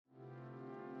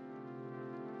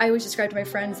I always describe to my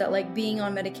friends that like being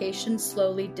on medication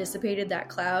slowly dissipated that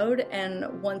cloud.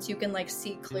 And once you can like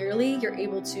see clearly, you're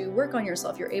able to work on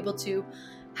yourself. You're able to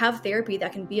have therapy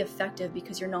that can be effective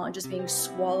because you're not just being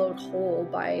swallowed whole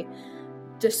by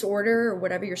disorder or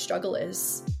whatever your struggle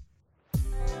is.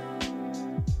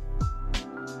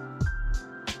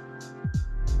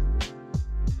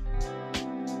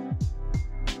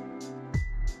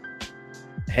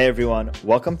 Hey everyone,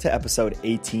 welcome to episode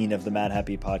 18 of the Mad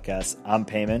Happy Podcast. I'm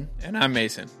Payman. And I'm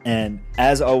Mason. And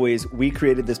as always, we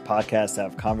created this podcast to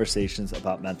have conversations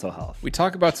about mental health. We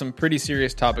talk about some pretty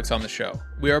serious topics on the show.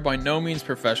 We are by no means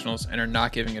professionals and are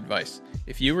not giving advice.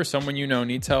 If you or someone you know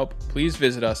needs help, please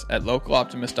visit us at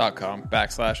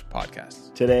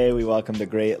localoptimist.com/podcasts. Today, we welcome the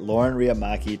great Lauren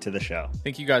Riihimaki to the show. I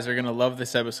think you guys are going to love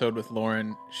this episode with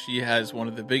Lauren. She has one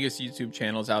of the biggest YouTube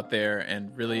channels out there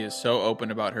and really is so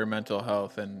open about her mental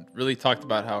health and really talked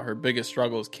about how her biggest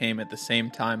struggles came at the same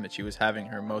time that she was having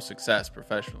her most success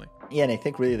professionally. Yeah, and I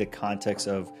think really the context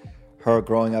of her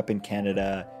growing up in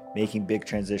Canada, making big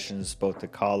transitions both to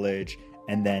college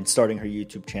and then starting her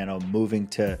YouTube channel, moving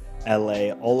to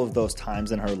LA, all of those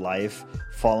times in her life,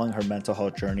 following her mental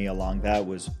health journey along that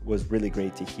was really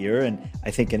great to hear, and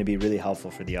I think going to be really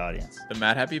helpful for the audience. The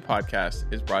Mad Happy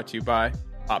Podcast is brought to you by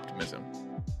Optimism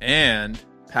and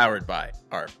powered by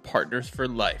our partners for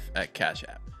life at Cash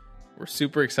App. We're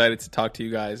super excited to talk to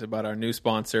you guys about our new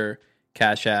sponsor,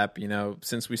 Cash App. You know,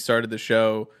 since we started the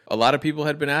show, a lot of people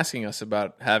had been asking us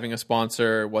about having a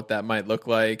sponsor, what that might look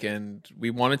like, and we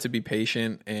wanted to be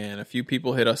patient, and a few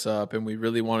people hit us up, and we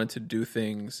really wanted to do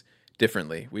things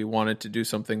differently. We wanted to do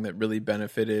something that really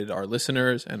benefited our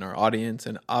listeners and our audience,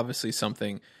 and obviously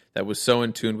something that was so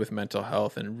in tune with mental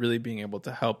health and really being able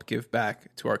to help give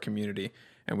back to our community.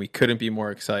 And we couldn't be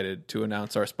more excited to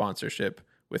announce our sponsorship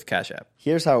with Cash App.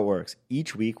 Here's how it works.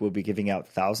 Each week, we'll be giving out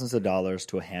thousands of dollars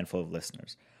to a handful of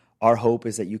listeners. Our hope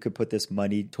is that you could put this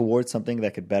money towards something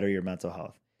that could better your mental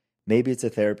health. Maybe it's a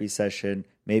therapy session,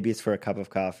 maybe it's for a cup of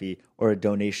coffee, or a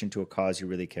donation to a cause you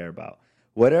really care about.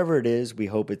 Whatever it is, we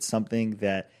hope it's something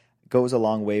that goes a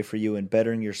long way for you in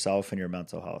bettering yourself and your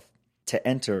mental health. To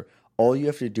enter, all you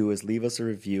have to do is leave us a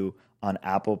review on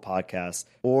Apple Podcasts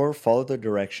or follow the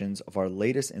directions of our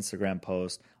latest Instagram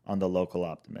post on The Local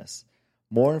Optimist.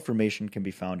 More information can be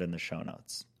found in the show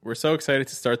notes. We're so excited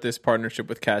to start this partnership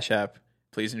with Cash App.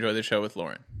 Please enjoy the show with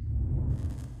Lauren.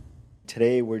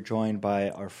 Today, we're joined by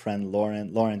our friend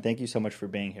Lauren. Lauren, thank you so much for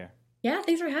being here. Yeah,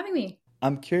 thanks for having me.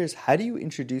 I'm curious, how do you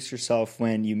introduce yourself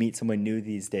when you meet someone new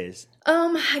these days?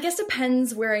 I guess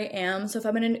depends where I am. So if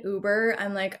I'm in an Uber,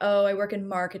 I'm like, oh, I work in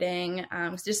marketing.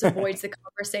 So just avoids the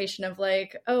conversation of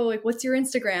like, oh, like what's your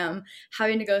Instagram?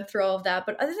 Having to go through all of that.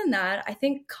 But other than that, I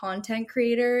think content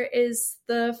creator is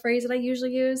the phrase that I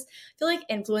usually use. I feel like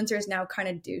influencer is now kind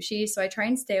of douchey, so I try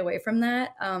and stay away from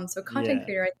that. So content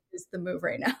creator I think is the move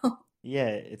right now. Yeah,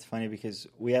 it's funny because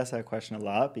we ask that question a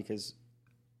lot because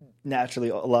naturally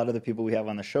a lot of the people we have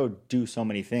on the show do so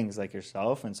many things like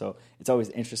yourself, and so it's always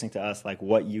interesting to us like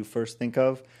what you first think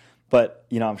of. But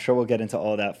you know, I'm sure we'll get into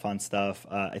all that fun stuff.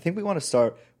 I think we want to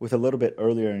start with a little bit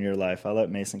earlier in your life. I'll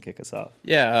let Mason kick us off.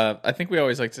 Yeah, I think we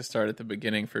always like to start at the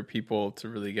beginning for people to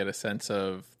really get a sense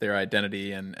of their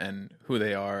identity and who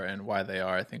they are and why they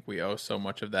are. I think we owe so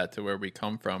much of that to where we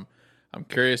come from. I'm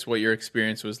curious what your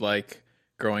experience was like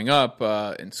growing up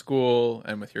in school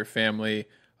and with your family.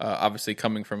 Obviously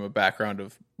coming from a background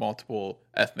of multiple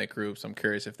ethnic groups, I'm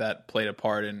curious if that played a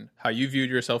part in how you viewed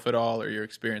yourself at all or your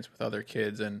experience with other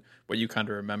kids and what you kind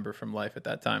of remember from life at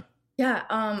that time. Yeah.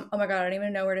 Oh my God, I don't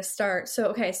even know where to start.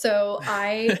 So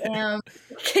I am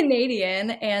Canadian.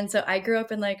 And so I grew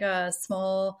up in like a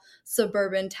small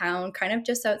suburban town, kind of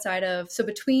just outside of, so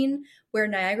between where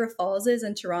Niagara Falls is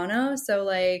and Toronto. So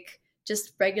like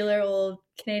just regular old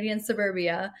Canadian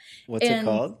suburbia. What's it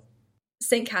called?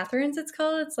 St. Catharines, it's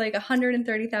called. It's like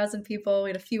 130,000 people.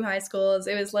 We had a few high schools.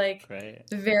 It was like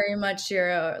very much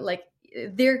like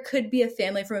there could be a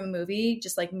family from a movie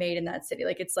just like made in that city.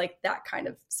 Like it's like that kind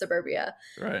of suburbia.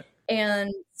 Right.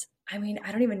 And I mean,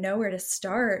 I don't even know where to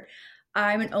start.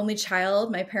 I'm an only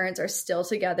child. My parents are still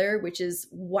together, which is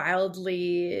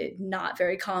wildly not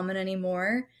very common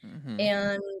anymore. Mm-hmm.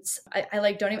 And I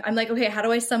like don't even, I'm like, okay, how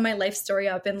do I sum my life story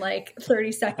up in like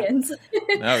 30 seconds?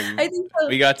 No,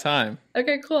 we got time.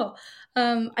 Okay, cool.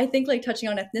 I think like touching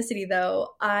on ethnicity though,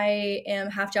 I am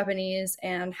half Japanese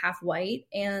and half white.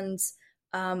 And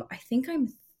I think I'm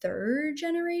third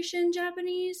generation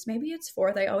Japanese. Maybe it's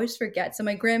fourth. I always forget. So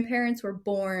my grandparents were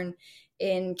born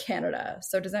in Canada.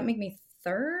 So does that make me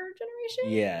third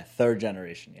generation? Yeah, third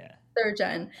generation. Yeah. Third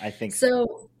gen. I think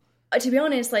so. To be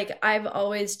honest, like I've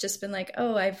always just been like,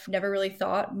 oh, I've never really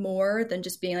thought more than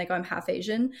just being like, oh, I'm half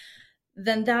Asian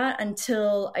than that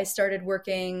until I started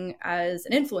working as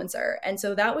an influencer. And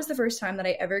so that was the first time that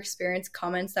I ever experienced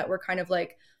comments that were kind of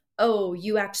like, oh,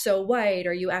 you act so white,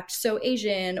 or you act so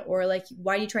Asian, or like,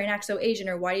 why do you try and act so Asian,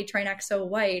 or why do you try and act so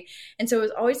white? And so it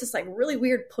was always this like really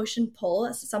weird push and pull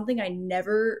as to something I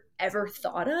never ever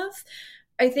thought of.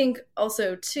 I think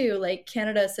also too, like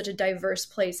Canada is such a diverse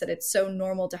place that it's so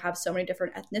normal to have so many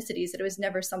different ethnicities that it was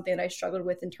never something that I struggled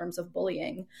with in terms of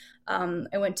bullying.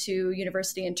 I went to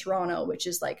university in Toronto, which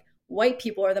is like white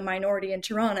people are the minority in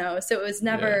Toronto, so it was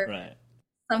never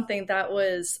something that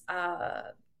was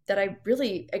that I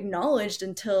really acknowledged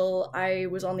until I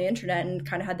was on the internet and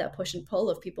kind of had that push and pull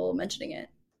of people mentioning it.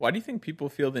 Why do you think people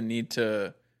feel the need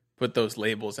to put those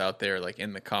labels out there, like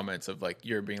in the comments of like,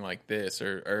 you're being like this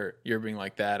or you're being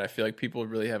like that? I feel like people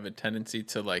really have a tendency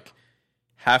to like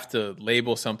have to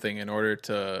label something in order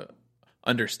to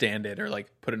understand it or like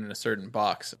put it in a certain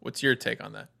box. What's your take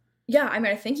on that? Yeah, I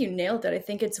mean, I think you nailed it. I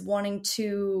think it's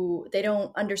they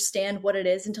don't understand what it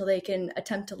is until they can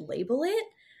attempt to label it.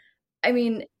 I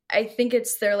mean, I think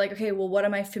they're like, okay, well, what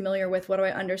am I familiar with? What do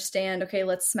I understand? Okay,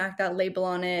 let's smack that label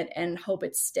on it and hope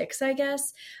it sticks, I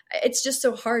guess. It's just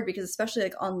so hard because especially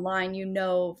like online,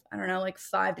 I don't know, like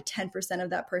 5 to 10% of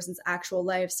that person's actual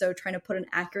life. So trying to put an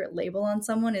accurate label on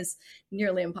someone is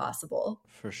nearly impossible.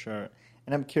 For sure.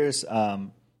 And I'm curious, I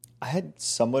had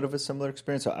somewhat of a similar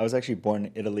experience. So I was actually born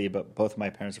in Italy, but both of my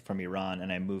parents are from Iran,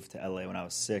 and I moved to LA when I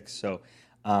was 6. So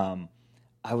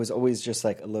I was always just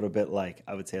like a little bit like,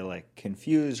 I would say like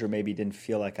confused, or maybe didn't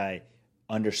feel like I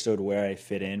understood where I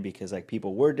fit in, because like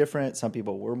people were different. Some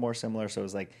people were more similar. So it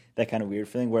was like that kind of weird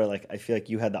feeling where like, I feel like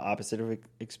you had the opposite of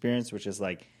experience, which is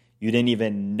like, you didn't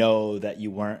even know that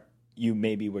you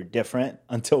maybe were different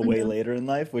until way later in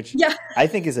life, which I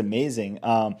think is amazing.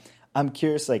 I'm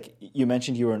curious, like you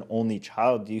mentioned you were an only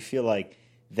child. Do you feel like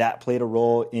that played a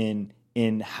role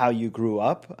in how you grew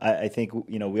up? I think,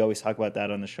 we always talk about that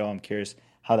on the show. I'm curious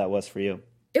how that was for you.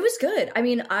 It was good. I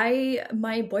mean,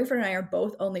 my boyfriend and I are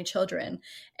both only children.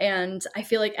 And I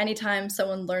feel like anytime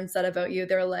someone learns that about you,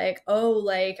 they're like, oh,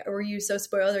 like, were you so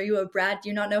spoiled? Are you a brat? Do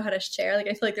you not know how to share? Like,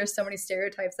 I feel like there's so many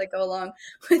stereotypes that go along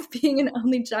with being an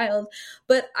only child.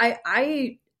 But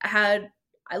I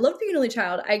loved being an only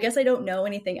child. I guess I don't know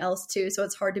anything else too. So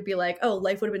it's hard to be like, oh,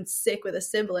 life would have been sick with a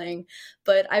sibling.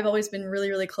 But I've always been really,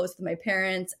 really close with my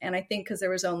parents. And I think because there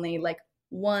was only like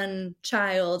one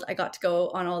child, I got to go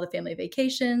on all the family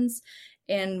vacations,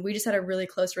 and we just had a really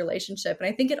close relationship. And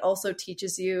I think it also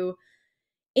teaches you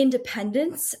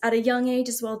independence at a young age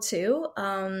as well too.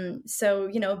 So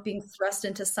being thrust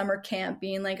into summer camp,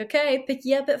 being like, okay, pick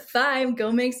you up at 5,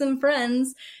 go make some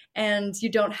friends, and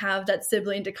you don't have that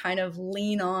sibling to kind of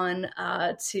lean on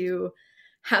to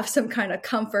have some kind of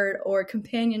comfort or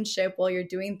companionship while you're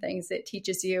doing things. It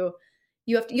teaches you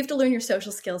have to learn your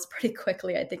social skills pretty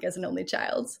quickly, I think, as an only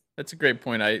child. That's a great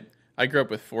point. I grew up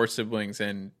with 4 siblings,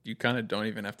 and you kind of don't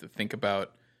even have to think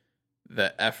about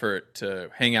the effort to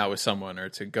hang out with someone or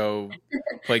to go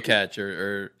play catch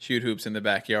or shoot hoops in the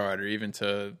backyard, or even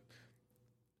to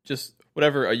just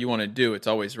whatever you want to do. It's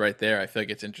always right there. I feel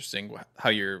like it's interesting how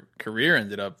your career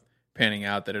ended up panning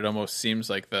out, that it almost seems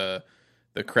like the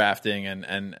crafting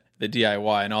and the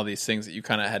DIY and all these things that you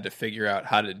kind of had to figure out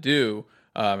how to do,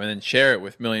 and then share it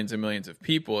with millions and millions of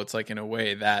people. It's like, in a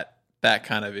way, that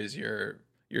kind of is your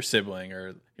sibling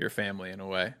or your family in a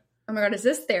way. Oh my God, is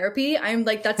this therapy? I'm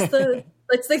like, that's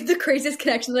like the craziest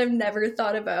connections I've never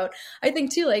thought about. I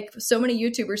think too, like so many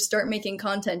YouTubers start making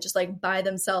content just like by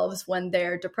themselves when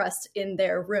they're depressed in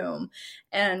their room.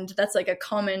 And that's like a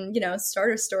common,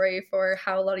 starter story for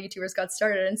how a lot of YouTubers got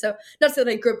started. And so not so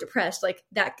that I grew up depressed, like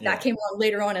that came along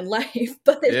later on in life,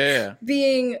 but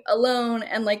being alone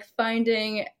and like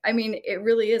finding, I mean, it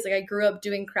really is like, I grew up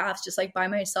doing crafts just like by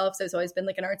myself. So I've always been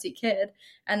like an artsy kid.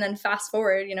 And then fast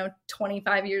forward,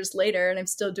 25 years later, and I'm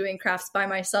still doing crafts by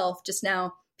myself. Just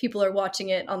now people are watching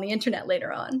it on the internet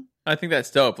later on. I think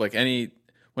that's dope. Like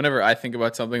whenever I think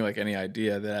about something, like any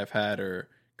idea that I've had or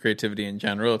creativity in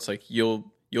general, it's like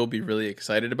you'll be really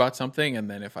excited about something, and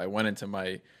then if I went into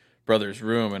my brother's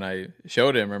room and I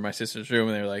showed him, or my sister's room,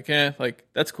 and they were like, like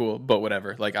that's cool, but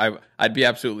whatever. Like I'd be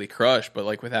absolutely crushed. But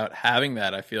like without having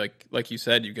that, I feel like you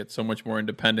said, you get so much more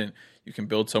independent. You can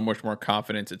build so much more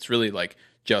confidence. It's really like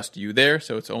just you there,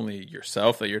 so it's only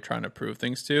yourself that you're trying to prove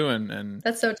things to, and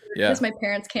that's so true. Because my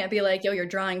parents can't be like, yo, your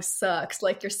drawing sucks,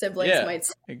 like your siblings might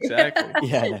say. Exactly.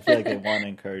 Yeah, and I feel like they want to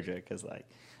encourage it, because like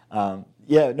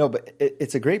but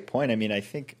it's a great point. I mean, I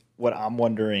think what I'm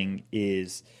wondering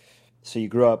is, so you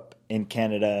grew up in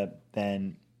Canada,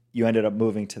 then you ended up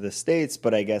moving to the States,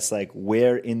 but I guess like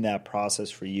where in that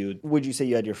process for you, would you say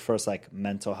you had your first like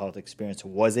mental health experience?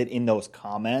 Was it in those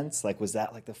comments? Like, was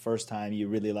that like the first time you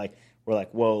really like were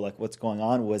like, whoa, like what's going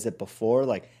on? Was it before?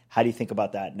 Like, how do you think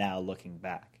about that now looking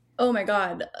back? Oh my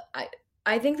God.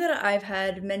 I think that I've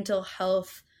had mental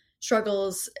health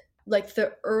struggles like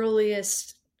the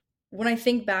earliest, when I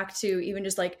think back to even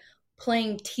just like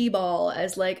playing t-ball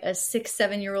as like a 6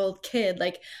 7 year old kid.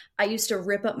 Like I used to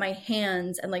rip up my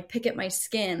hands and like pick at my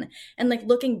skin, and like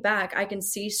looking back I can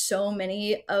see so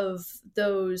many of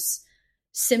those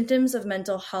symptoms of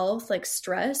mental health, like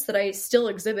stress, that I still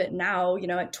exhibit now,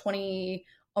 at 20.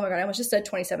 Oh my God, I almost just said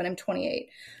 27. I'm 28.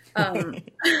 um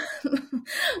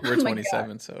We're oh my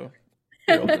 27, so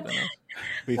you're older than us.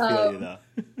 We God. feel you though.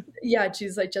 Yeah,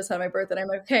 geez, I just had my birthday. And I'm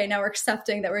like, okay, now we're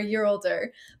accepting that we're a year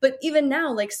older. But even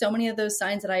now, like so many of those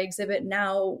signs that I exhibit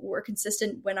now were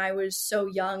consistent when I was so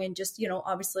young and just,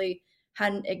 obviously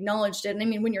hadn't acknowledged it. And I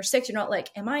mean, when you're 6, you're not like,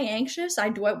 am I anxious?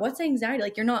 What's anxiety?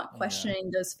 Like you're not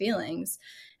questioning those feelings.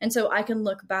 And so I can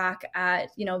look back at,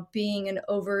 being an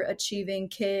overachieving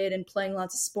kid and playing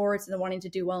lots of sports and wanting to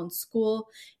do well in school.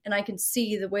 And I can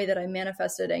see the way that I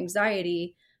manifested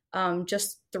anxiety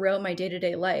just throughout my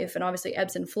day-to-day life, and obviously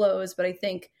ebbs and flows. But I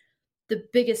think the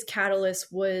biggest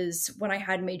catalyst was when I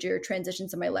had major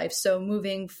transitions in my life. So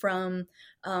moving from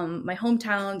my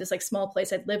hometown, this like small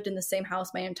place, I'd lived in the same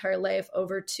house my entire life,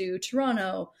 over to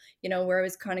Toronto, where I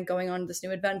was kind of going on this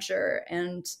new adventure.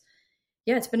 And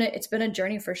yeah, it's been a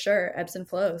journey for sure, ebbs and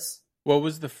flows. What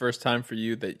was the first time for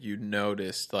you that you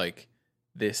noticed like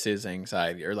this is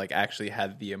anxiety, or like actually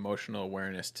had the emotional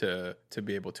awareness to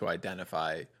be able to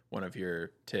identify one of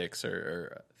your tics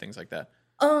or things like that?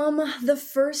 The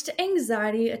first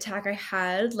anxiety attack I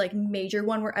had, like major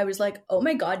one, where I was like, oh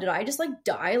my God, did I just like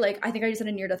die? Like, I think I just had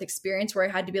a near death experience where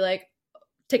I had to be like,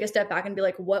 take a step back and be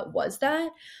like, what was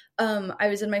that? I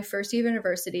was in my first year of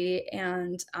university,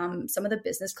 and some of the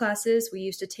business classes we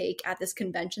used to take at this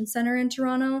convention center in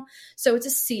Toronto. So it's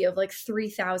a sea of like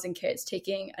 3,000 kids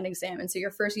taking an exam. And so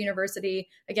your first university,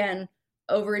 again,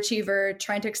 overachiever,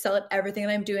 trying to excel at everything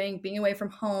that I'm doing, being away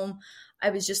from home. I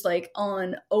was just like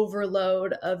on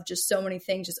overload of just so many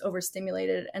things, just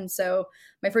overstimulated. And so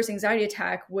my first anxiety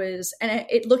attack was, and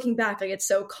it looking back, like it's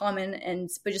so common,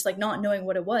 but just like not knowing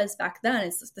what it was back then,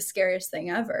 it's the scariest thing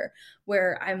ever,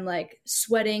 where I'm like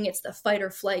sweating. It's the fight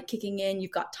or flight kicking in.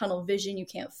 You've got tunnel vision. You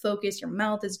can't focus. Your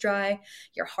mouth is dry.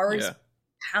 Your heart is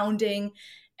pounding.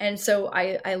 And so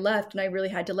I left, and I really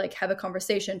had to like have a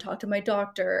conversation, talk to my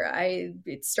doctor.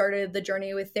 It started the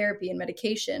journey with therapy and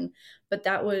medication. But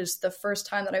that was the first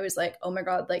time that I was like, oh my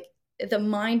God, like the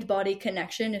mind body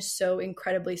connection is so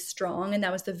incredibly strong. And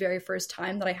that was the very first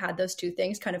time that I had those two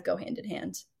things kind of go hand in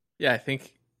hand. Yeah, I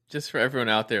think just for everyone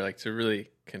out there, like to really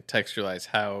contextualize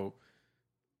how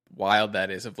wild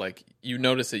that is, of like, you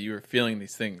notice that you were feeling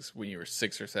these things when you were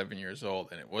 6 or 7 years old.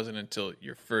 And it wasn't until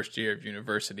your first year of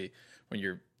university, when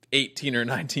you're 18 or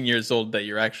 19 years old, that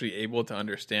you're actually able to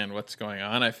understand what's going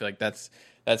on. I feel like that's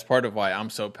part of why I'm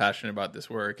so passionate about this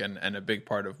work, and a big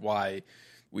part of why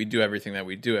we do everything that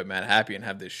we do at Mad Happy and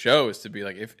have this show, is to be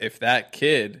like, if that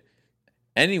kid,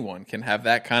 anyone can have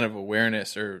that kind of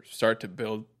awareness or start to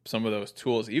build some of those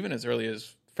tools, even as early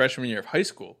as freshman year of high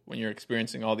school, when you're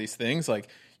experiencing all these things, like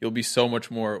you'll be so much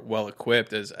more well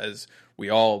equipped as we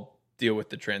all deal with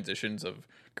the transitions of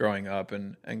growing up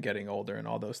and getting older and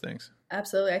all those things.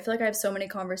 Absolutely. I feel like I have so many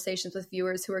conversations with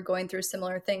viewers who are going through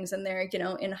similar things, and they're,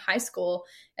 in high school.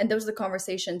 And those are the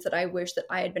conversations that I wish that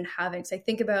I had been having. So I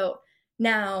think about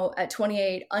now at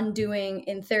 28, undoing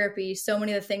in therapy so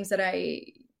many of the things that I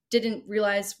didn't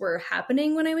realize were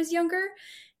happening when I was younger.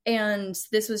 And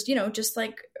this was, just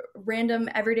like random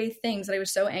everyday things that I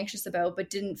was so anxious about, but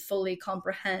didn't fully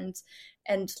comprehend.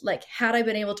 And like, had I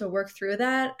been able to work through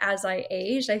that as I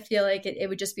aged, I feel like it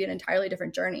would just be an entirely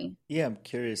different journey. Yeah, I'm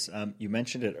curious. You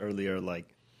mentioned it earlier,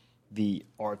 like the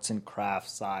arts and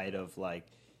crafts side of like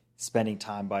spending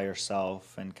time by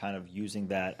yourself and kind of using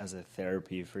that as a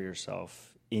therapy for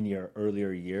yourself in your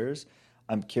earlier years.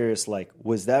 I'm curious, like,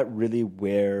 was that really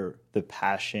where the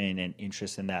passion and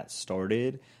interest in that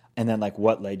started? And then like,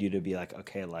 what led you to be like,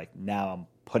 okay, like now I'm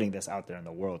putting this out there in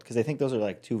the world? Because I think those are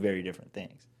like two very different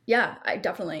things. Yeah, I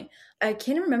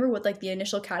can't remember what like the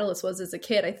initial catalyst was as a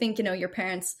kid. I think, your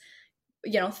parents,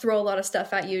 throw a lot of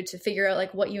stuff at you to figure out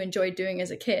like what you enjoyed doing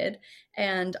as a kid.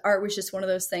 And art was just one of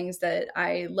those things that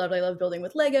I loved. I loved building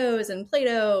with Legos and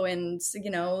Play-Doh and,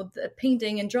 the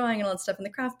painting and drawing and all that stuff in the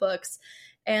craft books.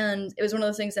 And it was one of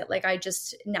those things that like I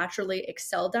just naturally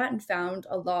excelled at and found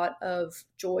a lot of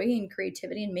joy and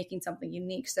creativity in making something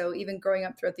unique. So even growing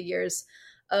up throughout the years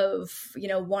of,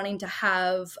 wanting to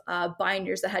have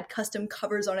binders that had custom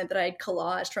covers on it that I had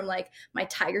collaged from like my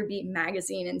Tiger Beat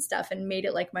magazine and stuff and made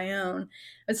it like my own.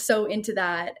 I was so into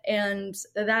that. And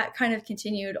that kind of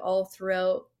continued all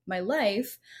throughout my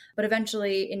life. But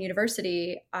eventually in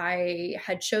university, I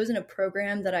had chosen a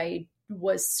program that I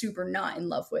was super not in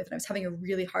love with. And I was having a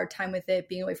really hard time with it,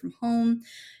 being away from home,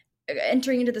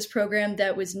 entering into this program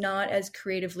that was not as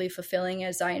creatively fulfilling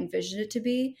as I envisioned it to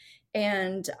be.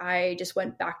 And I just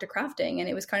went back to crafting. And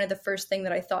it was kind of the first thing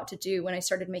that I thought to do when I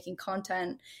started making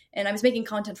content. And I was making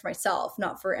content for myself,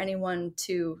 not for anyone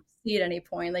to see at any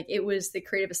point. Like, it was the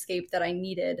creative escape that I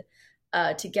needed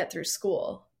to get through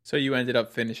school. So you ended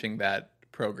up finishing that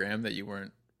program that you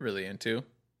weren't really into?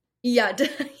 Yeah.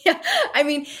 Yeah. I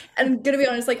mean, I'm going to be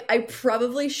honest, like, I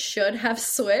probably should have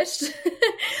switched,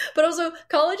 but also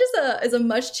college is a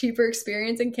much cheaper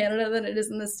experience in Canada than it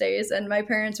is in the States. And my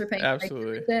parents were paying for my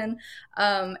tuition.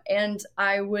 And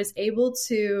I was able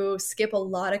to skip a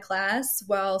lot of class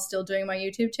while still doing my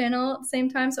YouTube channel at the same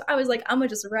time. So I was like, I'm gonna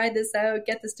just ride this out,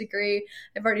 get this degree.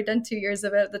 I've already done 2 years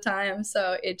of it at the time.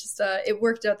 So it just, it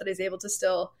worked out that I was able to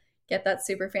still get that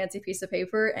super fancy piece of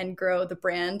paper and grow the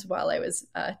brand while I was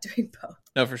doing both.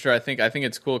 No, for sure. I think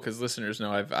it's cool because listeners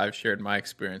know I've shared my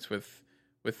experience with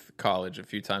college a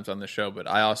few times on the show, but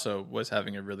I also was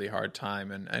having a really hard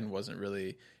time and wasn't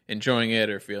really enjoying it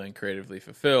or feeling creatively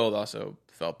fulfilled. Also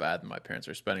felt bad that my parents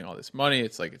are spending all this money.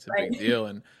 It's like, it's a big deal.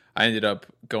 And I ended up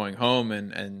going home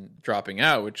and dropping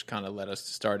out, which kind of led us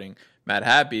to starting Mad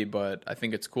Happy. But I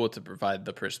think it's cool to provide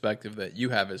the perspective that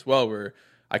you have as well, where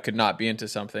I could not be into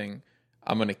something.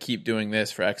 I'm going to keep doing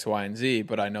this for X, Y, and Z,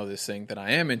 but I know this thing that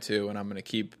I am into, and I'm going to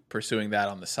keep pursuing that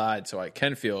on the side so I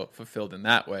can feel fulfilled in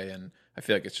that way. And I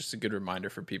feel like it's just a good reminder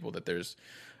for people that there's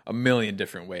a million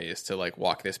different ways to like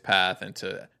walk this path and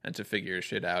to figure your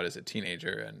shit out as a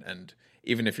teenager. And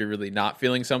even if you're really not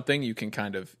feeling something, you can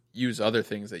kind of use other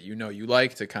things that you know you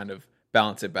like to kind of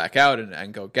balance it back out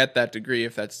and go get that degree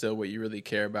if that's still what you really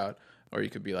care about. Or you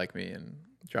could be like me and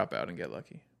drop out and get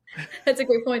lucky. That's a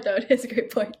great point, though. It's a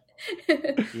great point.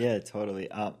 Yeah, totally.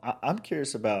 I'm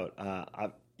curious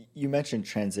about, you mentioned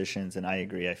transitions, and I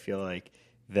agree. I feel like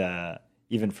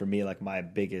even for me, like my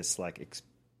biggest, like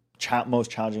most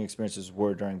challenging experiences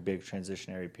were during big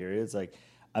transitionary periods. Like,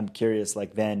 I'm curious,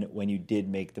 like then when you did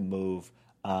make the move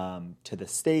to the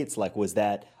States, like was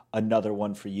that another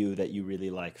one for you that you really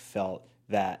like felt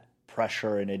that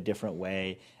pressure in a different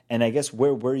way? And I guess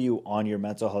where were you on your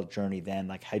mental health journey then?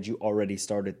 Like, had you already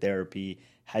started therapy?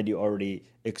 Had you already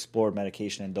explored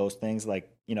medication and those things?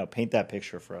 Like, paint that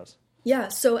picture for us. Yeah.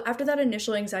 So after that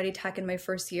initial anxiety attack in my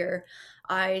first year,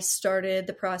 I started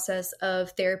the process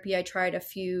of therapy. I tried a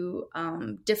few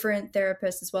different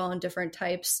therapists as well and different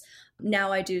types.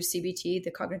 Now I do CBT, the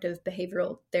cognitive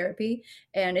behavioral therapy,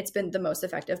 and it's been the most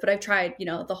effective. But I've tried,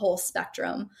 the whole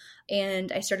spectrum.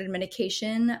 And I started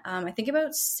medication, I think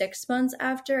about 6 months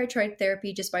after I tried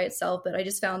therapy just by itself. But I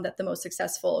just found that the most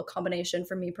successful combination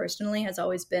for me personally has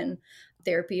always been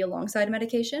therapy alongside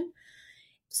medication.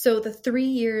 So the 3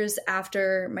 years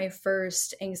after my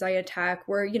first anxiety attack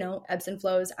were, ebbs and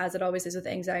flows, as it always is with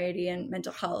anxiety and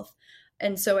mental health.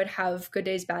 And so I'd have good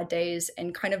days, bad days,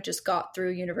 and kind of just got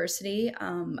through university.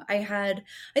 I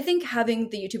think having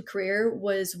the YouTube career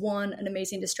was an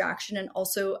amazing distraction and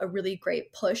also a really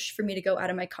great push for me to go out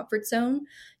of my comfort zone,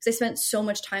 because I spent so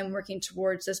much time working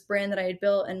towards this brand that I had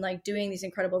built and like doing these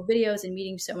incredible videos and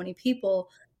meeting so many people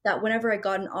that whenever I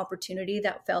got an opportunity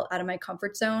that felt out of my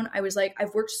comfort zone, I was like,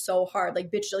 I've worked so hard,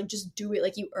 like, bitch, like, just do it.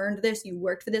 Like, you earned this, you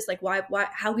worked for this. Like, why,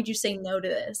 how could you say no to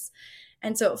this?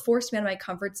 And so it forced me out of my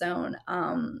comfort zone,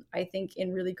 I think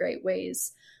in really great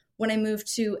ways. When I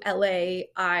moved to LA,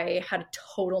 I had a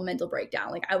total mental breakdown.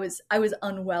 Like I was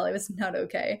unwell. I was not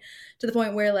okay, to the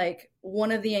point where like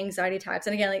one of the anxiety attacks,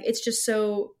 and again, like it's just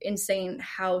so insane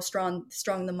how strong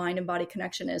the mind and body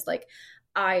connection is. Like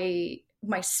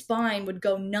my spine would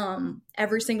go numb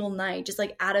every single night, just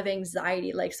like out of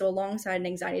anxiety, like so alongside an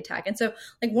anxiety attack. And so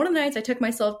like one of the nights I took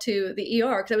myself to the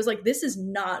ER because I was like, this is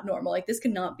not normal. Like this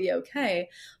cannot be okay.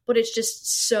 But it's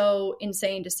just so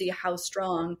insane to see how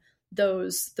strong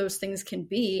those things can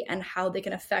be and how they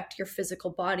can affect your physical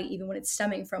body, even when it's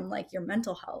stemming from like your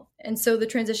mental health. And so the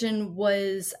transition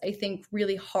was, I think,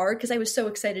 really hard because I was so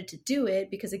excited to do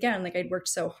it because again, like I'd worked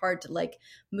so hard to like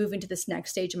move into this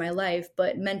next stage of my life.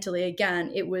 But mentally, again,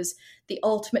 it was the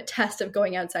ultimate test of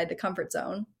going outside the comfort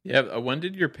zone. Yeah. When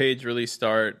did your page really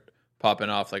start popping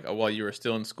off? Like while you were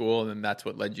still in school, and then that's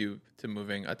what led you to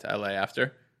moving to LA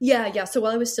after? Yeah. So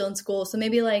while I was still in school, so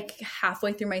maybe like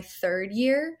halfway through my third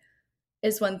year,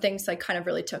 is when things like kind of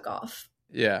really took off.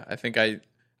 Yeah, I think I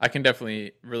can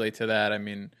definitely relate to that. I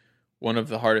mean, one of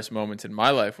the hardest moments in my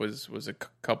life was a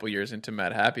couple years into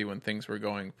Mad Happy when things were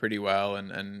going pretty well,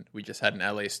 and we just had an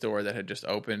LA store that had just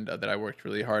opened that I worked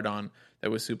really hard on, that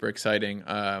was super exciting.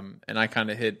 And I kind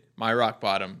of hit my rock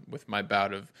bottom with my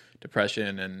bout of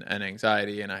depression and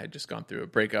anxiety, and I had just gone through a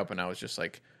breakup, and I was just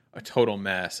like a total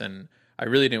mess. And I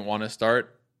really didn't want to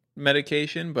start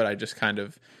medication, but I just kind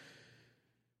of,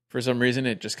 for some reason,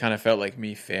 it just kind of felt like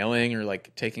me failing or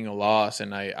like taking a loss.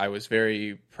 And I was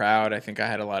very proud. I think I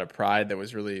had a lot of pride that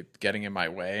was really getting in my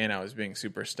way, and I was being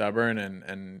super stubborn.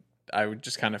 And I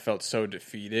just kind of felt so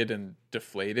defeated and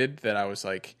deflated that I was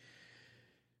like,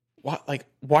 what, like,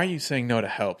 why are you saying no to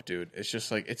help, dude? It's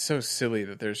just like, it's so silly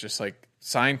that there's just like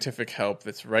scientific help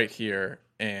that's right here.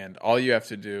 And all you have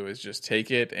to do is just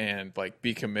take it and like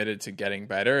be committed to getting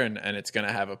better, and it's going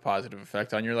to have a positive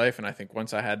effect on your life. And I think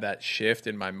once I had that shift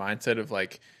in my mindset of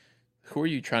like, who are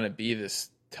you trying to be this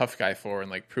tough guy for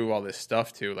and like prove all this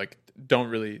stuff to? Like, don't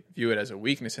really view it as a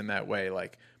weakness in that way.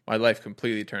 Like, my life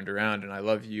completely turned around. And I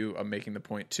love you making the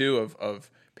point too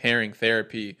of pairing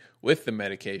therapy with the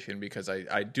medication, because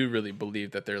I do really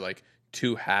believe that they're like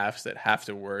two halves that have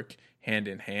to work hand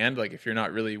in hand. Like, if you're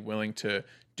not really willing to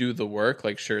do the work,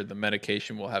 like, sure, the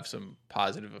medication will have some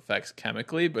positive effects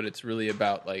chemically, but it's really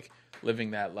about like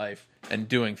living that life and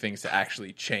doing things to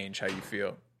actually change how you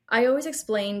feel. I always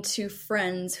explain to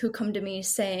friends who come to me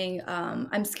saying,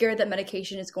 I'm scared that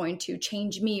medication is going to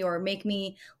change me or make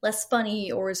me less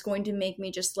funny, or is going to make me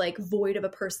just like void of a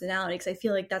personality. Because I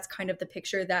feel like that's kind of the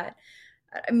picture that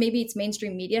maybe it's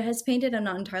mainstream media has painted. I'm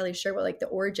not entirely sure what like the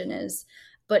origin is,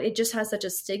 but it just has such a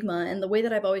stigma. And the way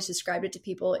that I've always described it to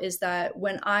people is that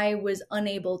when I was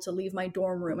unable to leave my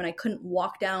dorm room and I couldn't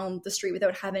walk down the street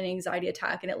without having an anxiety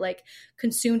attack, and it like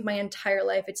consumed my entire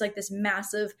life, it's like this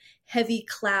massive, heavy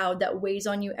cloud that weighs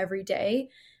on you every day.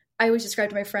 I always describe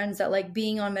to my friends that like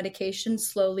being on medication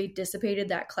slowly dissipated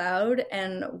that cloud.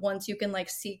 And once you can like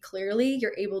see clearly,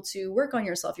 you're able to work on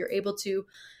yourself. You're able to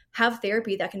have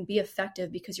therapy that can be effective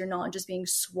because you're not just being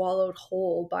swallowed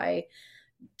whole by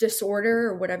disorder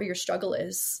or whatever your struggle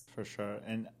is. For sure.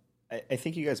 And I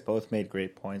think you guys both made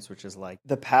great points, which is like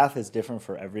the path is different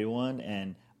for everyone.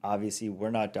 And obviously we're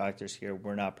not doctors here.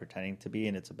 We're not pretending to be.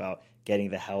 And it's about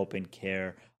getting the help and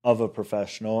care of a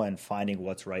professional and finding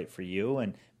what's right for you.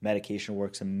 And medication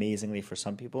works amazingly for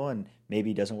some people and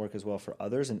maybe doesn't work as well for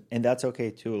others. And that's okay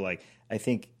too. Like, I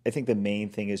think the main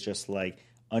thing is just like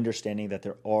understanding that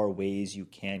there are ways you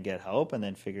can get help, and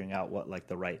then figuring out what like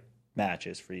the right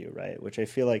matches for you, right? Which I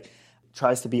feel like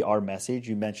tries to be our message.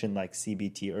 You mentioned like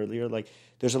CBT earlier. Like,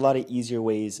 there's a lot of easier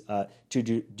ways to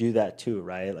do that too,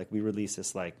 right? Like, we released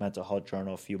this like mental health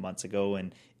journal a few months ago,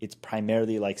 and it's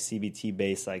primarily like CBT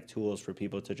based like tools for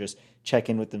people to just check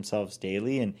in with themselves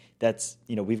daily. And that's,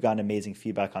 we've gotten amazing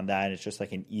feedback on that. And it's just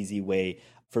like an easy way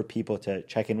for people to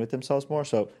check in with themselves more.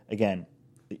 So again,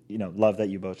 love that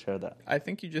you both share that. I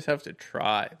think you just have to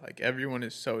try. Like, everyone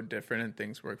is so different and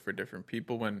things work for different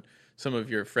people. When some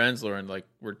of your friends, Lauren, like,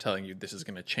 were telling you this is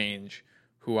going to change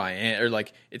who I am, or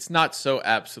like, it's not so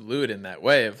absolute in that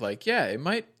way of like, yeah, it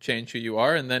might change who you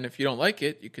are. And then if you don't like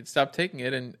it, you could stop taking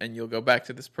it and you'll go back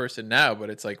to this person now. But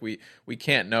it's like, we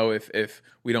can't know if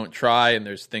we don't try, and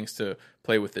there's things to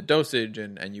play with the dosage,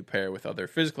 and you pair with other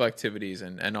physical activities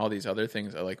and all these other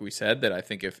things, like we said, that I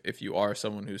think if you are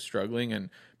someone who's struggling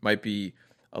and might be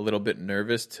a little bit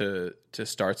nervous to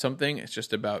start something, it's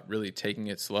just about really taking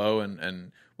it slow,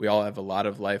 and we all have a lot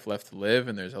of life left to live,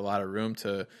 and there's a lot of room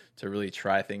to really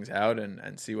try things out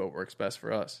and see what works best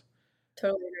for us.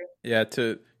 Totally agree. Yeah,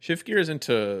 to shift gears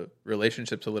into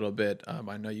relationships a little bit,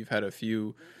 I know you've had a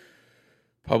few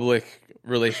public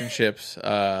relationships,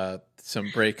 some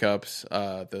breakups,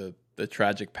 the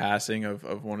tragic passing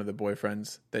of one of the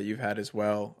boyfriends that you've had as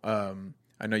well.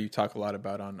 I know you talk a lot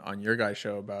about on your guys'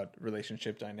 show about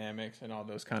relationship dynamics and all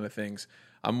those kind of things.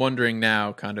 I'm wondering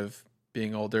now, kind of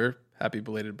being older, happy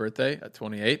belated birthday at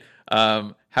 28,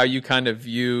 how you kind of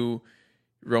view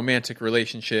romantic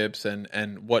relationships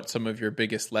and what some of your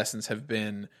biggest lessons have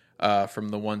been from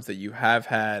the ones that you have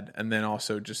had, and then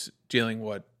also just dealing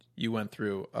what you went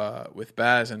through with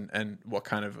Baz, and what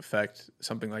kind of effect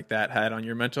something like that had on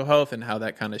your mental health, and how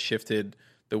that kind of shifted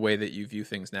the way that you view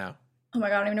things now. Oh my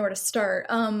God, I don't even know where to start.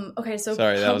 Okay, so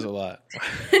sorry, that was a lot.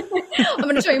 I'm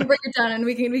going to try and break it down, and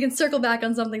we can circle back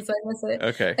on something so I miss it.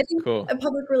 Okay, I think cool.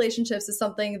 Public relationships is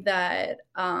something that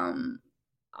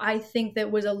I think that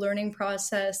was a learning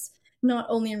process, not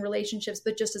only in relationships,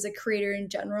 but just as a creator in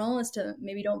general, is to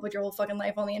maybe don't put your whole fucking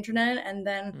life on the internet, and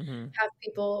then have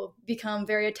people become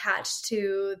very attached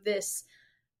to this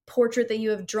portrait that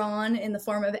you have drawn in the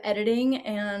form of editing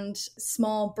and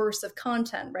small bursts of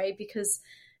content, right? Because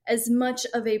as much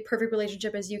of a perfect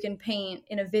relationship as you can paint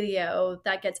in a video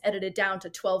that gets edited down to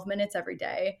 12 minutes every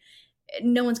day,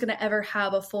 no one's going to ever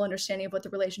have a full understanding of what the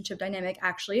relationship dynamic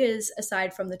actually is,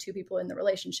 aside from the two people in the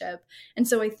relationship. And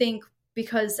so I think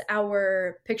because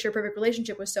our picture perfect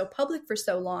relationship was so public for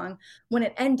so long, when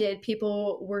it ended,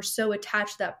 people were so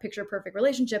attached to that picture perfect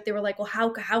relationship. They were like, well, how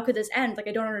could this end? Like,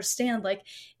 I don't understand. Like,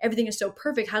 everything is so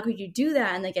perfect. How could you do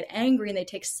that? And they get angry and they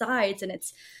take sides. And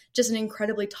it's just an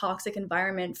incredibly toxic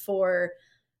environment for,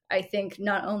 I think,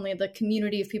 not only the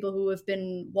community of people who have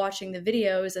been watching the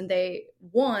videos, and they,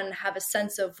 one, have a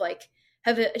sense of like,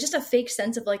 just a fake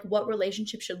sense of like what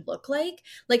relationship should look like.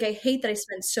 Like, I hate that I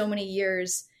spent so many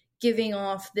years giving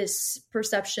off this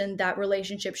perception that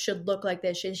relationships should look like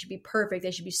this. They should be perfect. They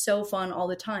should be so fun all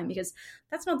the time, because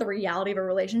that's not the reality of a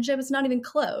relationship. It's not even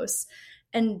close.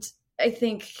 And I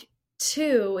think,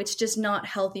 two, it's just not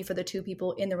healthy for the two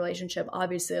people in the relationship,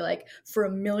 obviously, like for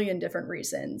a million different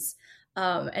reasons.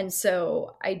 And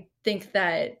so I think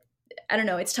that, I don't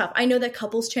know, it's tough. I know that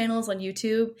couples channels on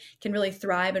YouTube can really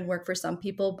thrive and work for some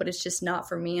people, but it's just not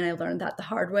for me. And I learned that the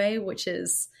hard way, which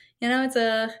is, it's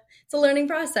a learning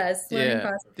process.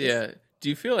 Yeah. Do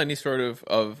you feel any sort of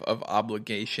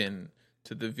obligation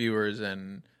to the viewers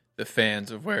and the fans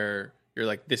of where you're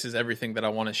like, this is everything that I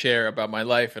want to share about my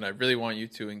life, and I really want you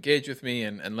to engage with me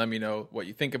and let me know what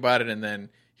you think about it, and then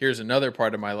here's another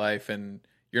part of my life, and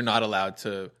you're not allowed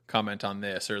to comment on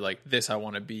this, or like this I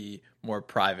want to be more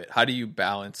private? How do you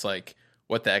balance like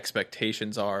what the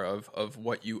expectations are of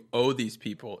what you owe these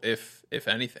people, if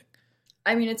anything?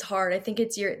 I mean, it's hard. I think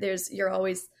you're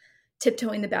always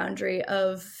tiptoeing the boundary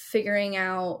of figuring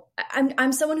out.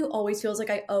 I'm someone who always feels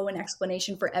like I owe an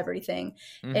explanation for everything.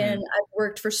 Mm-hmm. And I've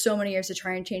worked for so many years to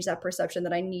try and change that perception that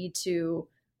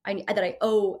that I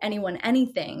owe anyone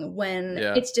anything, when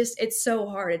it's so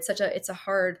hard. It's a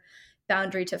hard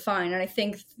boundary to find. And I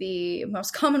think the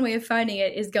most common way of finding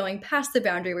it is going past the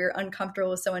boundary where you're uncomfortable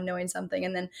with someone knowing something,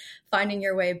 and then finding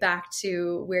your way back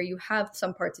to where you have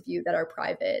some parts of you that are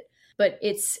private. But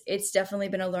it's definitely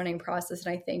been a learning process.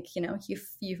 And I think,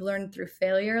 you've learned through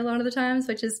failure a lot of the times,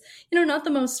 which is, not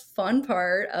the most fun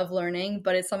part of learning,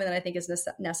 but it's something that I think is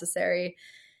necessary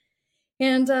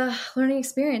and learning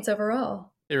experience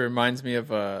overall. It reminds me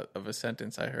of a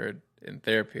sentence I heard in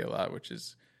therapy a lot, which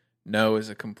is, no is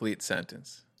a complete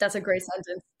sentence. That's a great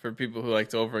sentence. For people who like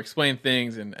to over-explain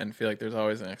things and feel like there's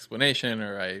always an explanation,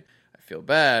 or I feel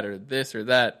bad, or this or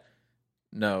that,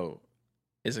 no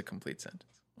is a complete sentence.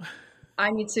 I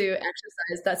need to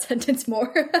exercise that sentence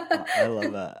more. I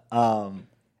love that.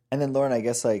 And then Lauren, I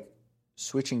guess like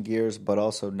switching gears, but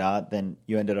also not, then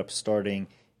you ended up starting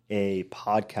a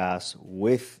podcast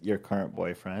with your current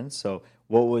boyfriend. So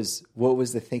what was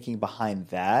the thinking behind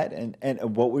that?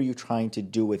 And what were you trying to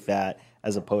do with that,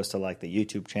 as opposed to like the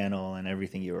YouTube channel and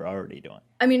everything you were already doing?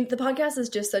 I mean, the podcast is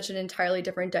just such an entirely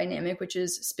different dynamic, which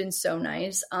has been so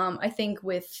nice. I think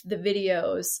with the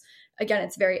videos, again,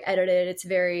 it's very edited. It's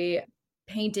very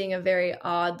painting a very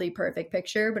oddly perfect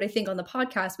picture. But I think on the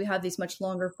podcast, we have these much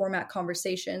longer format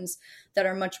conversations that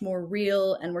are much more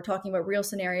real. And we're talking about real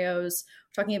scenarios,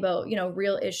 we're talking about,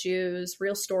 real issues,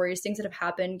 real stories, things that have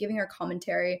happened, giving our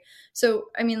commentary. So,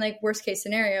 I mean, like worst case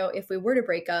scenario, if we were to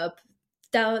break up,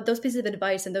 those pieces of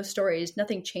advice and those stories,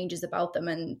 nothing changes about them.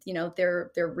 And,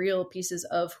 they're real pieces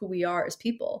of who we are as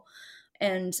people.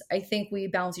 And I think we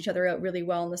balance each other out really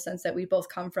well, in the sense that we both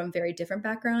come from very different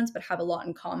backgrounds, but have a lot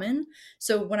in common.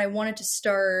 So when I wanted to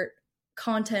start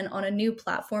content on a new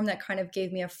platform that kind of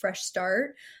gave me a fresh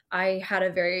start, I had a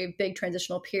very big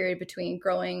transitional period between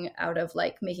growing out of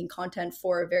like making content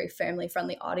for a very family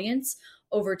friendly audience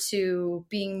over to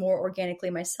being more organically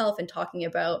myself and talking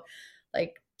about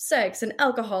like sex and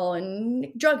alcohol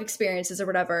and drug experiences or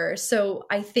whatever. So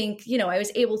I think, I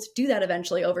was able to do that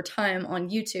eventually over time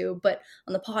on YouTube, but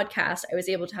on the podcast, I was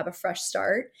able to have a fresh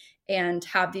start and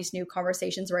have these new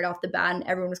conversations right off the bat. And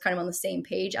everyone was kind of on the same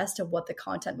page as to what the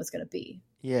content was going to be.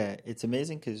 Yeah, it's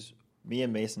amazing because me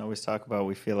and Mason always talk about,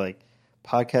 we feel like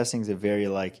podcasting is a very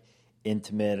like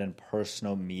intimate and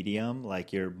personal medium.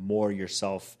 Like you're more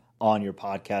yourself on your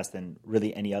podcast than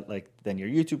really any other, like than your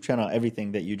YouTube channel,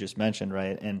 everything that you just mentioned,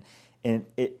 right? And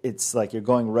it's like you're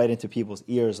going right into people's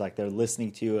ears, like they're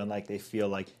listening to you, and like they feel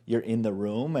like you're in the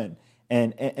room,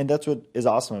 and that's what is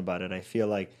awesome about it. I feel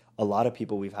like a lot of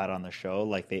people we've had on the show,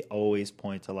 like they always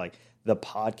point to like the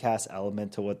podcast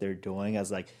element to what they're doing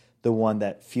as like the one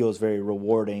that feels very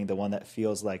rewarding, the one that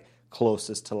feels like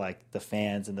closest to like the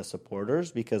fans and the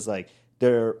supporters, because like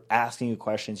they're asking you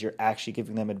questions, you're actually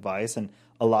giving them advice, and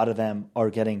a lot of them are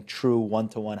getting true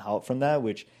one-to-one help from that,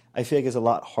 which I feel like is a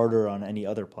lot harder on any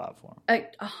other platform. I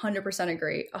 100%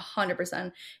 agree.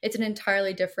 100%. It's an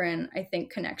entirely different, I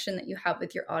think, connection that you have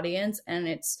with your audience. And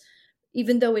it's,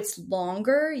 even though it's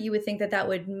longer, you would think that that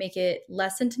would make it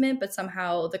less intimate, but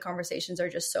somehow the conversations are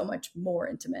just so much more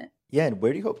intimate. Yeah. And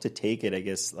where do you hope to take it? I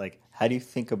guess, like, how do you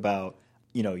think about,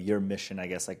 your mission, I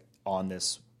guess, like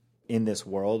in this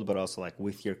world, but also like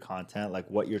with your content, like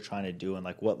what you're trying to do and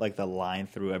like what like the line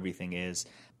through everything is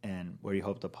and where you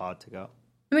hope the pod to go?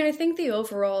 I mean, I think the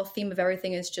overall theme of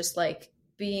everything is just like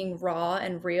being raw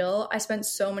and real. I spent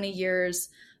so many years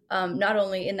not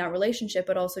only in that relationship,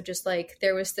 but also just like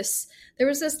there was this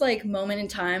like moment in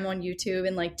time on YouTube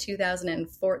in like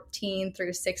 2014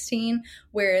 through 16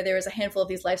 where there was a handful of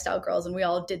these lifestyle girls and we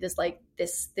all did this like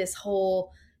this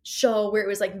whole show where it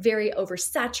was like very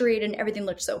oversaturated and everything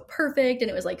looked so perfect and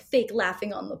it was like fake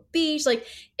laughing on the beach. Like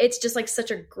it's just like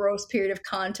such a gross period of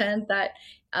content that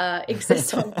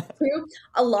exists on YouTube.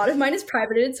 A lot of mine is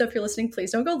privated, so if you're listening,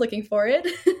 please don't go looking for it.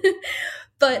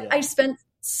 But yeah. I spent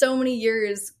so many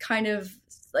years kind of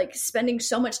like spending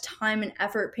so much time and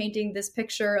effort painting this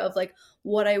picture of like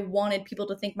what I wanted people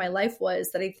to think my life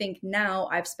was, that I think now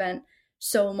I've spent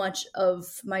so much of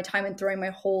my time and throwing my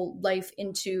whole life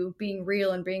into being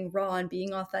real and being raw and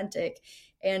being authentic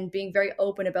and being very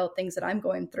open about things that I'm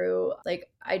going through.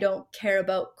 Like, I don't care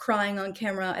about crying on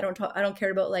camera. I don't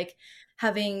care about like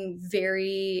having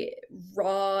very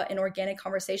raw and organic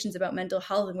conversations about mental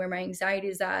health and where my anxiety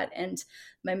is at and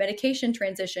my medication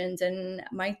transitions and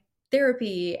my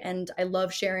therapy. And I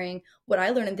love sharing what I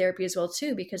learn in therapy as well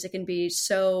too, because it can be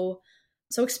so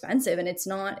expensive and it's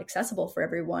not accessible for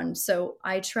everyone. So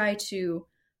I try to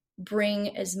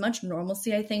bring as much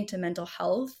normalcy, I think, to mental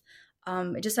health.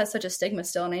 It just has such a stigma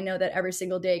still. And I know that every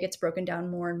single day it gets broken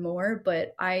down more and more,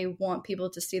 but I want people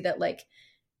to see that like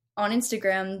on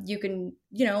Instagram, you can,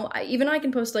 I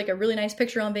can post like a really nice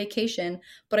picture on vacation,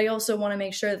 but I also want to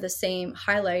make sure that the same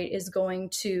highlight is going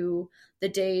to the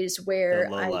days where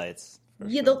the lowlights.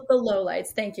 Yeah, the lowlights.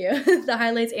 Thank you. The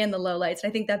highlights and the lowlights. And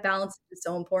I think that balance is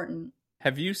so important.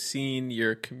 Have you seen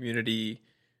your community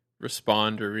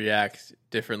respond or react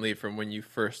differently from when you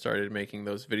first started making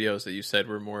those videos that you said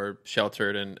were more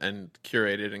sheltered and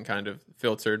curated and kind of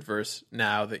filtered versus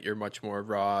now that you're much more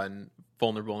raw and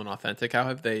vulnerable and authentic? How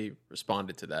have they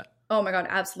responded to that? Oh my God,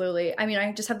 absolutely. I mean,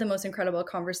 I just have the most incredible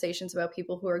conversations about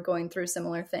people who are going through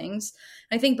similar things.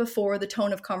 I think before the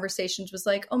tone of conversations was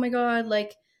like, oh my God,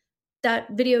 like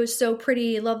that video is so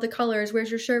pretty. Love the colors.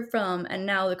 Where's your shirt from? And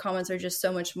now the comments are just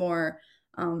so much more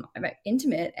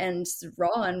intimate and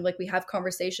raw. And like we have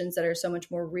conversations that are so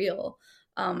much more real.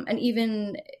 And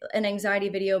even an anxiety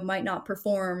video might not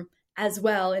perform as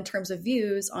well in terms of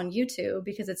views on YouTube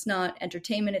because it's not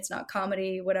entertainment, it's not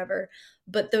comedy, whatever.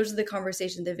 But those are the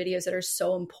conversations, the videos that are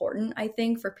so important, I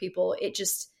think, for people.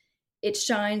 It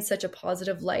shines such a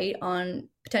positive light on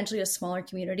potentially a smaller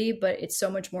community, but it's so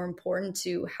much more important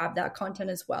to have that content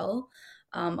as well,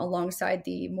 alongside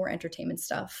the more entertainment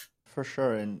stuff. For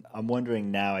sure. And I'm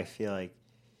wondering now, I feel like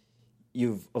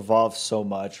you've evolved so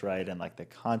much, right? And like the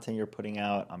content you're putting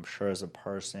out, I'm sure as a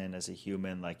person, as a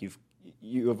human, like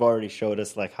you have already showed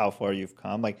us like how far you've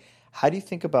come. Like, how do you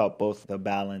think about both the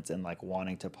balance and like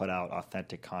wanting to put out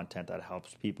authentic content that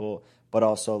helps people, but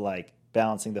also like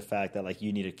balancing the fact that like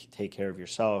you need to take care of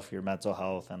yourself, your mental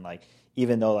health, and like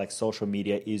even though like social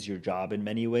media is your job in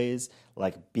many ways,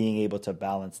 like being able to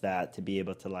balance that to be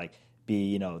able to like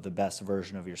be, the best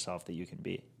version of yourself that you can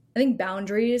be? I think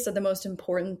boundaries are the most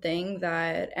important thing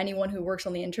that anyone who works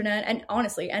on the internet, and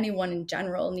honestly, anyone in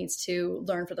general, needs to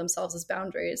learn for themselves is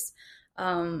boundaries.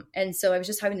 And so I was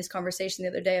just having this conversation the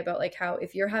other day about like how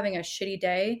if you're having a shitty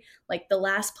day, like the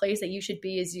last place that you should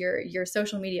be is your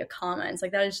social media comments.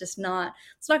 Like that is just it's not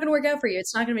going to work out for you.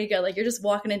 It's not going to be good. Like you're just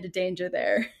walking into danger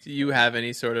there. Do you have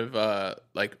any sort of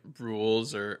like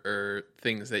rules or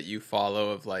things that you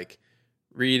follow of like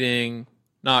reading,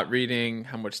 not reading,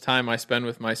 how much time I spend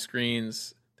with my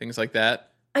screens, things like that?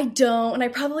 I don't, and I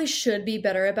probably should be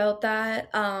better about that.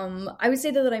 I would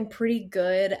say that I'm pretty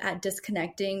good at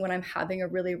disconnecting when I'm having a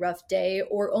really rough day,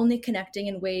 or only connecting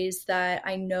in ways that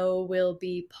I know will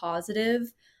be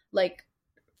positive. Like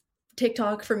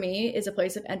TikTok for me is a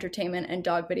place of entertainment and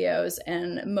dog videos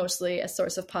and mostly a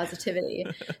source of positivity.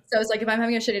 So it's like if I'm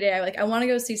having a shitty day, I want to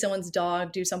go see someone's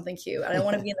dog do something cute. I don't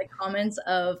want to be in the comments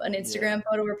of an Instagram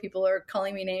photo where people are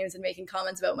calling me names and making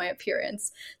comments about my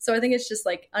appearance. So I think it's just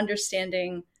like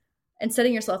understanding and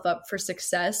setting yourself up for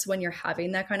success when you're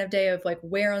having that kind of day of like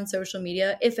where on social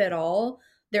media, if at all,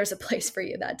 there's a place for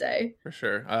you that day. For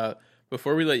sure.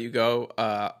 Before we let you go,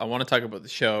 I want to talk about the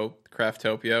show,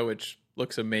 Craftopia, which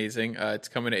looks amazing. It's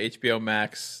coming to HBO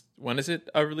Max. When is it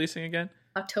releasing again?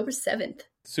 October 7th.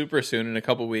 Super soon, in a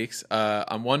couple weeks.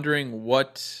 I'm wondering,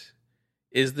 what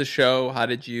is the show? How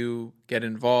did you get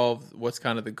involved? What's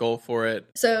kind of the goal for it?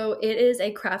 So it is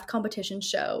a craft competition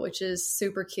show, which is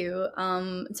super cute.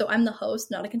 So I'm the host,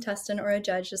 not a contestant or a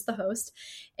judge, just the host.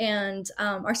 And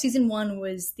our season 1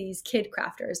 was these kid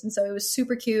crafters, and so it was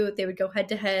super cute. They would go head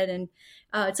to head, and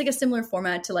it's like a similar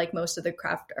format to like most of the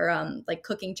craft or like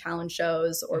cooking challenge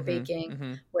shows or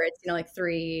baking, where it's like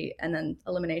 3 and then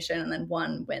elimination and then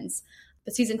 1 wins.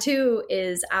 But season 2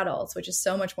 is adults, which is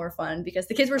so much more fun because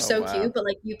the kids were so cute, but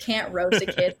like you can't roast a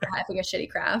kid for having a shitty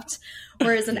craft.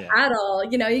 Whereas an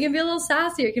adult, you can be a little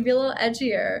sassier, you can be a little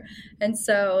edgier. And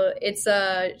so it's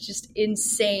just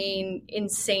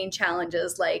insane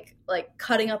challenges, like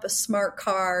cutting up a smart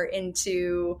car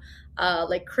into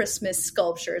like Christmas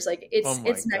sculptures. Like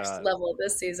it's next level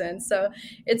this season. So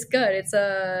it's good.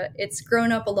 It's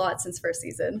grown up a lot since first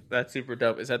season. That's super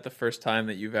dope. Is that the first time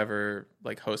that you've ever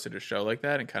like hosted a show like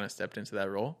that and kind of stepped into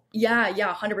that role? Yeah,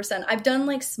 100%. I've done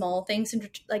like small things in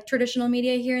like traditional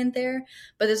media here and there,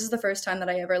 but this is the first time that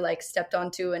I ever like stepped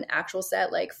onto an actual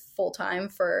set like full time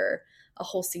for a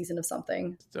whole season of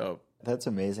something. Dope. That's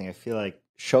amazing. I feel like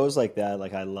shows like that,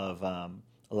 like I love a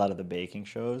lot of the baking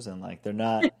shows, and like they're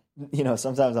not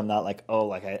sometimes I'm not like, oh,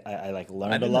 like I like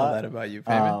learned I didn't a lot. know that about you,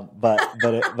 Payman. But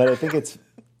I think it's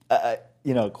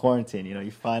quarantine.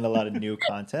 You find a lot of new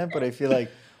content. But I feel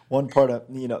like one part of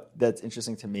that's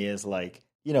interesting to me is like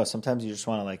sometimes you just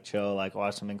want to like chill, like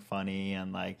watch something funny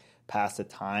and like pass the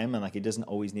time, and like it doesn't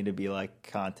always need to be like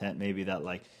content maybe that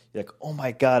like you're like, oh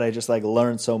my god, I just like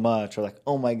learned so much, or like,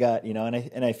 oh my god,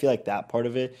 and I feel like that part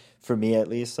of it for me at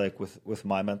least, like with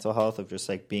my mental health, of just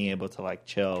like being able to like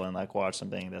chill and like watch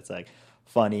something that's like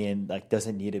funny and like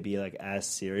doesn't need to be like as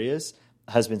serious,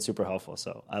 has been super helpful.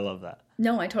 So I love that.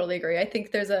 No, I totally agree. I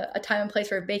think there's a time and place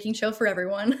for a baking show for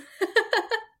everyone.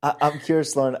 I'm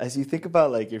curious, Lauren, as you think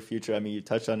about like your future, I mean, you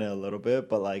touched on it a little bit,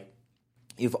 but like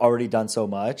you've already done so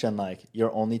much, and like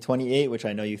you're only 28, which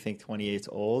I know you think 28 is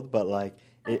old, but like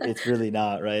it's really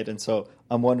not, right? And so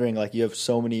I'm wondering, like, you have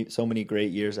so many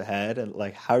great years ahead, and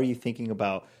like how are you thinking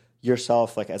about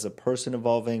yourself, like as a person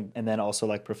evolving, and then also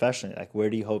like professionally, like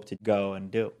where do you hope to go and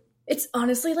do? It's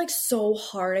honestly like so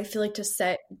hard, I feel like, to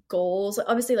set goals.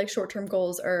 Obviously, like short-term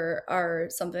goals are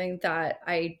something that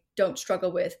I don't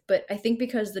struggle with, but I think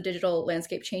because the digital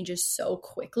landscape changes so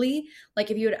quickly, like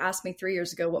if you had asked me 3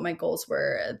 years ago what my goals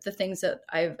were, the things that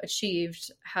I've achieved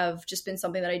have just been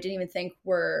something that I didn't even think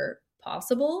were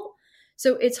possible.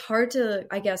 So it's hard to,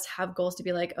 I guess, have goals to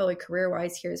be like, oh, like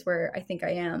career-wise, here's where I think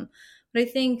I am. But I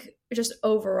think just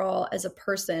overall as a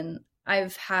person, I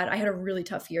had a really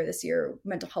tough year this year,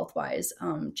 mental health wise,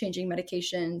 changing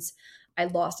medications. I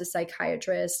lost a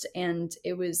psychiatrist, and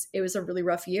it was a really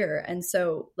rough year. And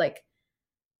so like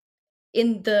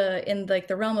in like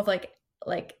the realm of like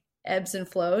ebbs and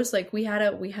flows, like we had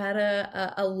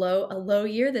a low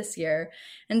year this year.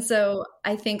 And so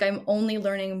I think I'm only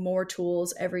learning more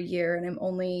tools every year, and I'm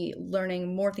only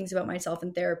learning more things about myself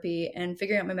in therapy and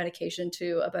figuring out my medication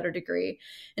to a better degree.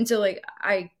 And so like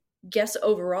I guess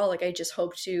overall, like I just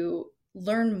hope to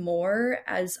learn more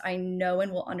as I know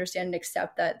and will understand and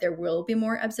accept that there will be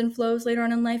more ebbs and flows later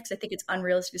on in life. Because I think it's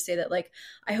unrealistic to say that like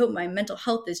I hope my mental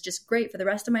health is just great for the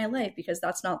rest of my life, because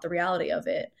that's not the reality of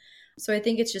it. So I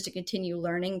think it's just to continue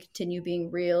learning, continue being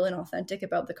real and authentic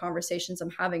about the conversations I'm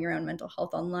having around mental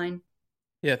health online.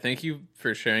 Yeah, thank you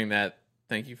for sharing that.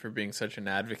 Thank you for being such an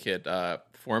advocate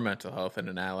for mental health and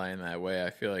an ally in that way. I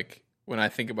feel like when I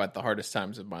think about the hardest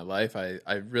times of my life,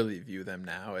 I really view them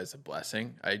now as a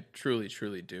blessing. I truly,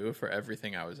 truly do, for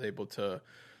everything I was able to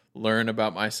learn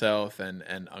about myself and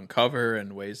uncover,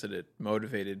 and ways that it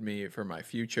motivated me for my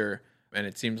future. And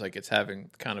it seems like it's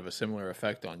having kind of a similar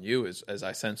effect on you, as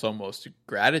I sense almost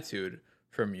gratitude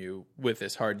from you with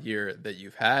this hard year that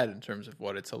you've had, in terms of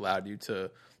what it's allowed you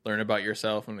to learn about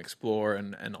yourself and explore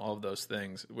and all of those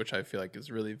things, which I feel like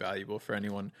is really valuable for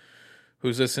anyone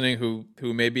who's listening,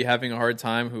 who may be having a hard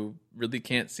time, who really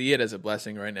can't see it as a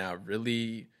blessing right now.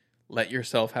 Really let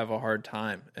yourself have a hard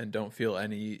time, and don't feel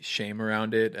any shame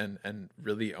around it, and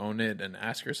really own it, and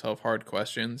ask yourself hard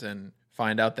questions, and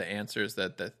find out the answers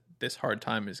that this hard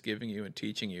time is giving you and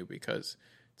teaching you, because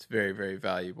it's very, very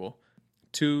valuable.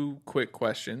 2 quick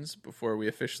questions before we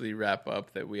officially wrap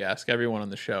up that we ask everyone on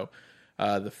the show.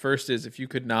 The first is, if you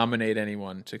could nominate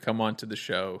anyone to come onto the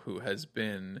show who has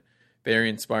been very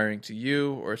inspiring to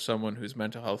you, or someone whose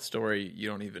mental health story you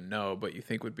don't even know but you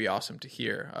think would be awesome to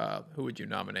hear, who would you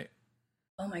nominate?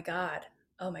 Oh my God.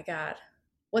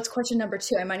 What's question number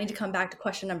 2? I might need to come back to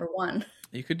question number 1.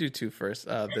 You could do 2 first.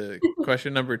 The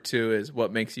question number 2 is,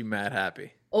 what makes you mad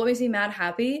happy? What makes me mad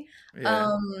happy?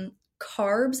 Yeah.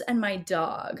 carbs and my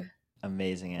dog.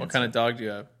 Amazing answer. What kind of dog do you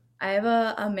have? I have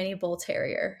a mini bull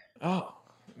terrier. Oh,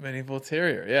 mini bull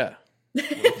terrier. Yeah.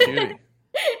 Little cutie.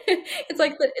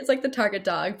 It's like the Target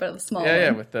dog, but a small one.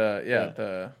 Yeah, with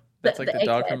that's like the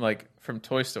dog from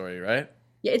Toy Story, right?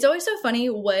 Yeah, it's always so funny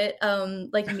what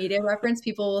like media reference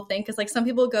people will think, because like some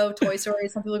people go Toy Story,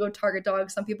 some people go Target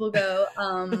dog, some people go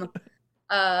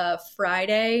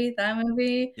Friday, that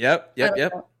movie. Yep.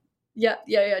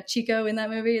 Yeah, Chico in that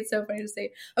movie. It's so funny to see.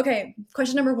 Okay,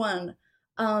 question number 1.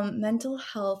 Mental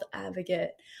health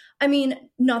advocate. I mean,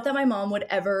 not that my mom would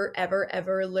ever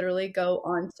literally go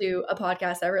onto a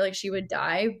podcast ever, like she would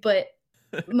die, but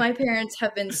my parents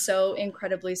have been so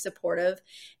incredibly supportive.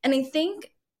 And I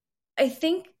think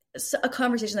a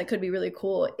conversation that could be really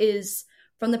cool is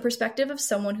from the perspective of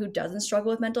someone who doesn't struggle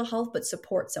with mental health, but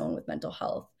supports someone with mental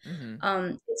health.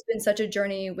 Mm-hmm. It's been such a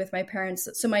journey with my parents.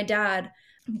 So my dad,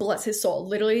 bless his soul,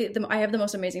 literally, I have the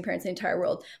most amazing parents in the entire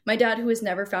world. My dad, who has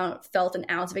never felt an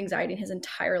ounce of anxiety in his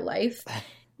entire life,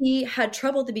 he had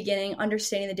trouble at the beginning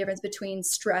understanding the difference between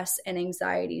stress and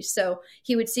anxiety. So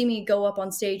he would see me go up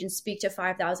on stage and speak to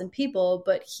 5,000 people,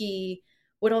 but he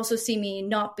would also see me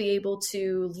not be able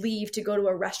to leave to go to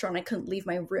a restaurant. I couldn't leave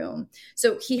my room.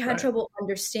 So he had trouble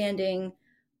understanding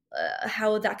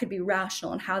how that could be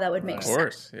rational and how that would make sense. Of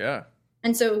course, yeah.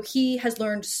 And so he has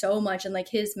learned so much, and like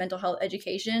his mental health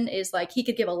education is like he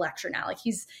could give a lecture now. Like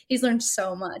he's learned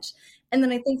so much. And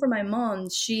then I think for my mom,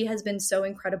 she has been so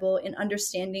incredible in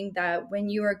understanding that when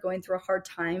you are going through a hard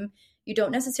time, you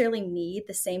don't necessarily need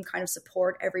the same kind of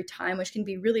support every time, which can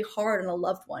be really hard on a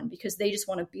loved one because they just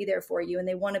want to be there for you and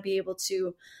they want to be able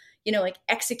to, you know, like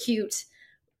execute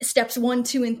steps 1,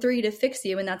 2, and 3 to fix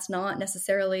you. And that's not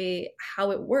necessarily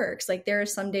how it works. Like there are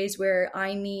some days where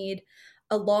I need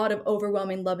a lot of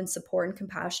overwhelming love and support and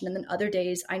compassion. And then other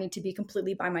days I need to be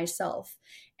completely by myself.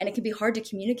 And it can be hard to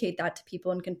communicate that to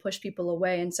people and can push people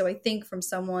away. And so I think from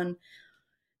someone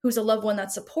who's a loved one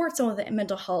that supports someone with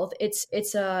mental health,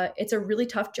 it's a really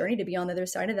tough journey to be on the other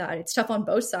side of that. It's tough on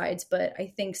both sides, but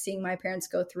I think seeing my parents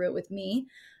go through it with me,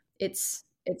 it's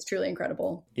truly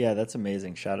incredible. Yeah, that's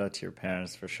amazing. Shout out to your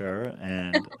parents for sure.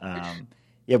 And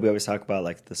yeah, we always talk about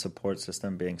like the support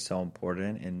system being so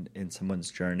important in someone's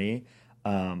journey.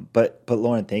 But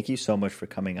Lauren, thank you so much for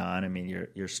coming on. I mean,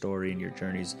 your story and your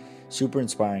journey is super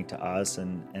inspiring to us,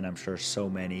 and I'm sure so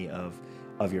many of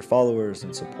your followers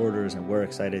and supporters, and we're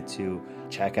excited to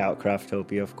check out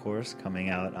Craftopia, of course, coming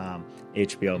out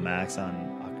HBO Max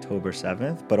on October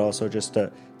 7th, but also just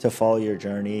to follow your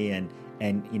journey and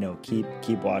you know keep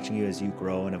watching you as you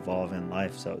grow and evolve in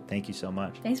life. So thank you so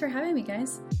much. Thanks for having me,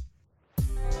 guys.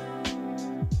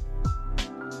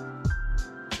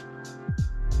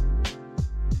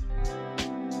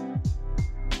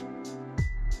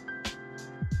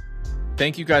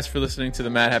 Thank you guys for listening to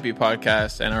the Mad Happy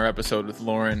Podcast and our episode with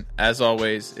Lauren. As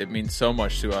always, it means so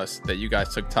much to us that you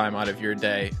guys took time out of your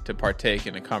day to partake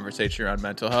in a conversation around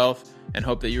mental health, and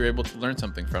hope that you were able to learn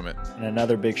something from it. And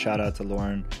another big shout out to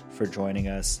Lauren for joining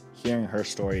us. Hearing her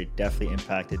story definitely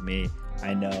impacted me.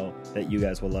 I know that you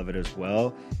guys will love it as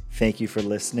well. Thank you for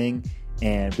listening.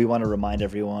 And we want to remind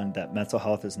everyone that mental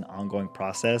health is an ongoing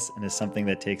process and is something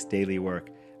that takes daily work.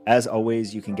 As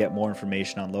always, you can get more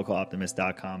information on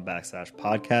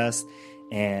localoptimist.com/podcast,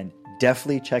 and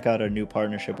definitely check out our new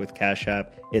partnership with Cash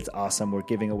App. It's awesome. We're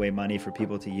giving away money for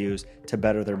people to use to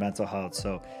better their mental health.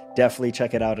 So definitely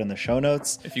check it out in the show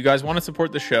notes. If you guys want to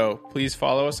support the show, please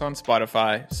follow us on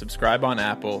Spotify, subscribe on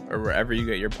Apple, or wherever you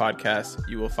get your podcasts.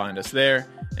 You will find us there.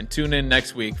 And tune in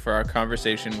next week for our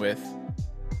conversation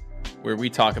where we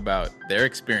talk about their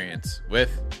experience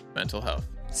with mental health.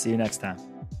 See you next time.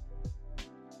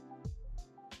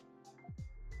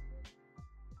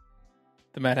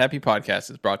 The Mad Happy Podcast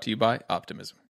is brought to you by Optimism.